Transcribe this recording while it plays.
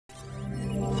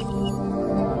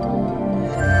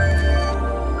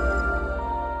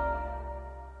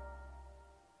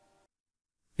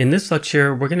In this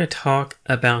lecture, we're going to talk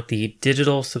about the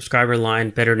digital subscriber line,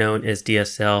 better known as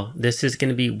DSL. This is going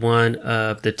to be one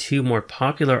of the two more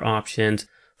popular options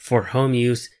for home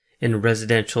use in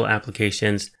residential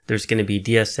applications. There's going to be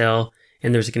DSL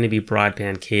and there's going to be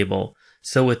broadband cable.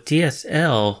 So with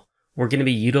DSL, we're going to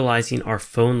be utilizing our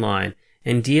phone line,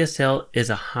 and DSL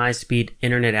is a high-speed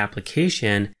internet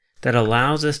application that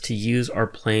allows us to use our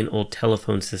plain old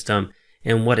telephone system.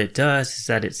 And what it does is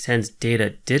that it sends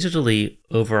data digitally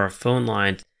over our phone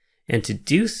lines. And to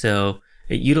do so,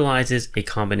 it utilizes a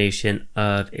combination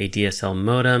of a DSL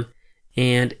modem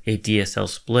and a DSL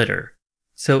splitter.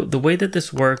 So the way that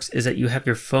this works is that you have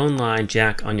your phone line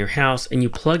jack on your house and you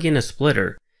plug in a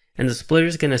splitter. And the splitter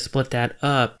is going to split that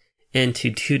up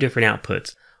into two different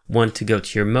outputs. One to go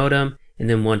to your modem and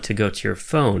then one to go to your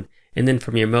phone. And then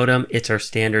from your modem, it's our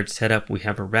standard setup. We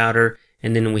have a router,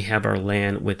 and then we have our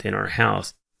LAN within our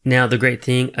house. Now, the great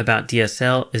thing about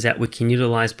DSL is that we can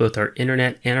utilize both our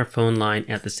internet and our phone line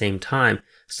at the same time,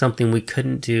 something we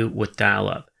couldn't do with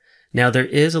dial-up. Now, there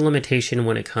is a limitation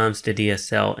when it comes to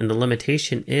DSL, and the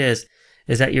limitation is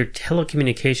that your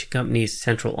telecommunication company's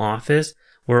central office,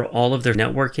 where all of their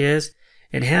network is,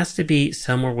 it has to be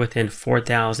somewhere within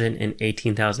 4,000 and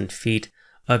 18,000 feet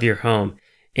of your home.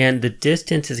 And the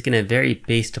distance is going to vary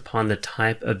based upon the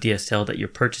type of DSL that you're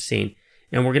purchasing.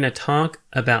 And we're going to talk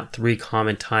about three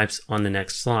common types on the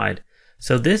next slide.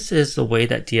 So this is the way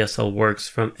that DSL works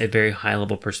from a very high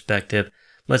level perspective.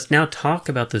 Let's now talk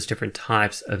about those different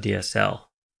types of DSL.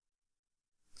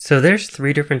 So there's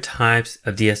three different types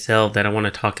of DSL that I want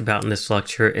to talk about in this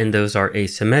lecture, and those are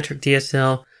asymmetric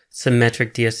DSL,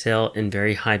 symmetric DSL, and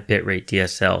very high bitrate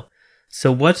DSL. So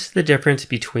what's the difference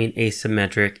between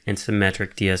asymmetric and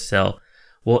symmetric DSL?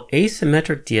 Well,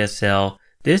 asymmetric DSL,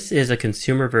 this is a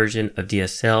consumer version of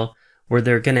DSL where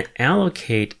they're going to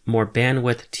allocate more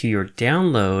bandwidth to your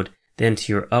download than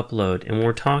to your upload. And when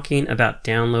we're talking about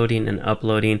downloading and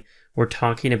uploading, we're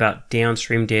talking about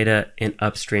downstream data and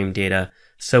upstream data.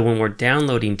 So when we're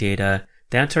downloading data,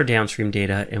 that's our downstream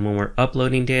data. And when we're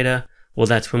uploading data, well,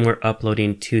 that's when we're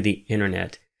uploading to the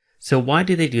internet. So why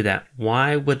do they do that?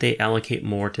 Why would they allocate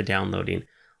more to downloading?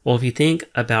 Well, if you think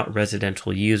about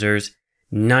residential users,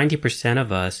 90%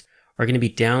 of us are going to be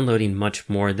downloading much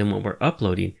more than what we're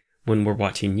uploading. When we're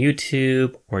watching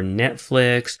YouTube or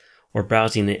Netflix or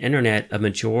browsing the internet, a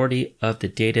majority of the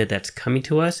data that's coming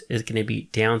to us is going to be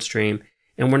downstream,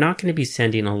 and we're not going to be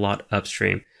sending a lot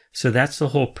upstream. So that's the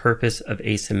whole purpose of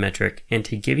asymmetric. And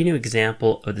to give you an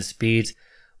example of the speeds,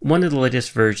 one of the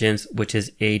latest versions, which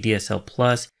is ADSL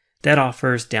Plus, that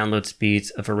offers download speeds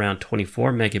of around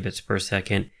 24 megabits per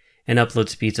second and upload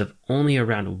speeds of only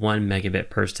around 1 megabit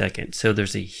per second. So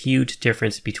there's a huge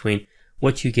difference between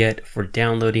what you get for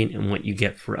downloading and what you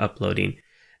get for uploading.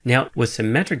 Now, with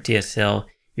symmetric DSL,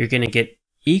 you're going to get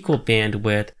equal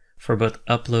bandwidth for both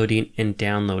uploading and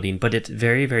downloading, but it's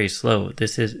very, very slow.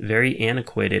 This is very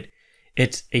antiquated.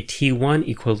 It's a T1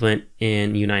 equivalent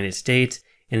in the United States,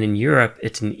 and in Europe,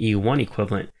 it's an E1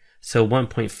 equivalent. So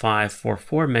 1.544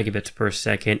 megabits per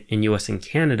second in US and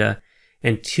Canada,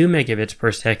 and 2 megabits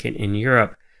per second in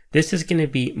Europe. This is going to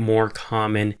be more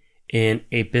common in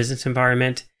a business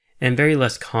environment and very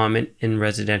less common in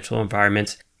residential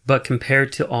environments. But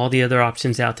compared to all the other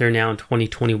options out there now in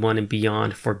 2021 and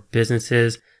beyond for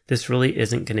businesses, this really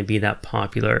isn't going to be that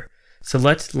popular. So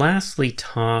let's lastly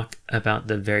talk about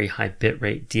the very high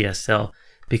bitrate DSL,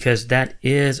 because that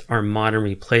is our modern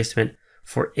replacement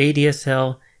for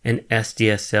ADSL and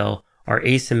SDSL, our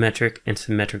asymmetric and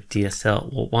symmetric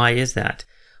DSL. Well, why is that?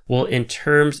 Well, in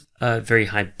terms of very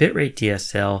high bitrate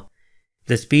DSL,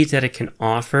 the speeds that it can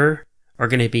offer are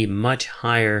going to be much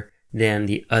higher than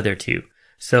the other two.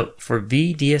 So for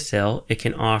VDSL, it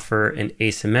can offer an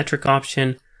asymmetric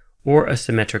option or a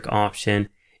symmetric option.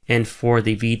 And for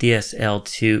the VDSL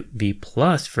to V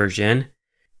Plus version,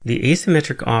 the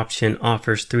asymmetric option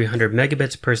offers 300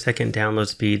 megabits per second download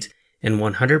speeds and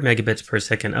 100 megabits per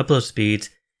second upload speeds.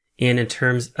 And in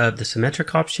terms of the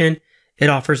symmetric option, it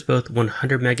offers both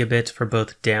 100 megabits for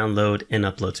both download and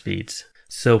upload speeds.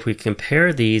 So if we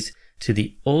compare these to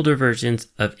the older versions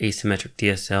of asymmetric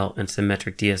DSL and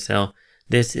symmetric DSL,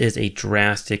 this is a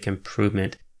drastic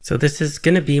improvement. So this is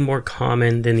going to be more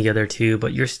common than the other two,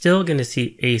 but you're still going to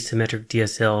see asymmetric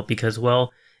DSL because,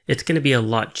 well, it's going to be a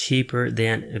lot cheaper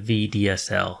than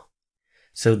VDSL.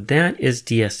 So that is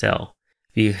DSL.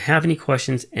 If you have any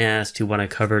questions as to what I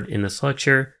covered in this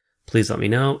lecture, please let me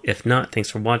know. If not, thanks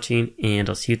for watching, and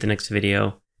I'll see you at the next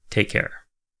video. Take care.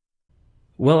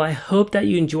 Well, I hope that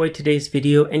you enjoyed today's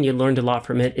video and you learned a lot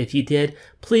from it. If you did,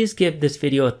 please give this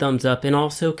video a thumbs up and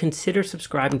also consider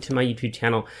subscribing to my YouTube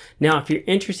channel. Now, if you're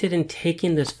interested in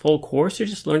taking this full course or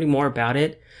just learning more about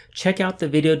it, check out the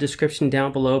video description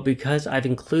down below because I've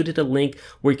included a link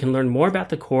where you can learn more about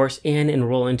the course and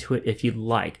enroll into it if you'd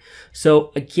like.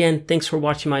 So again, thanks for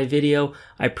watching my video.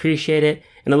 I appreciate it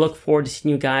and I look forward to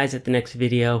seeing you guys at the next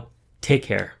video. Take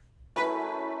care.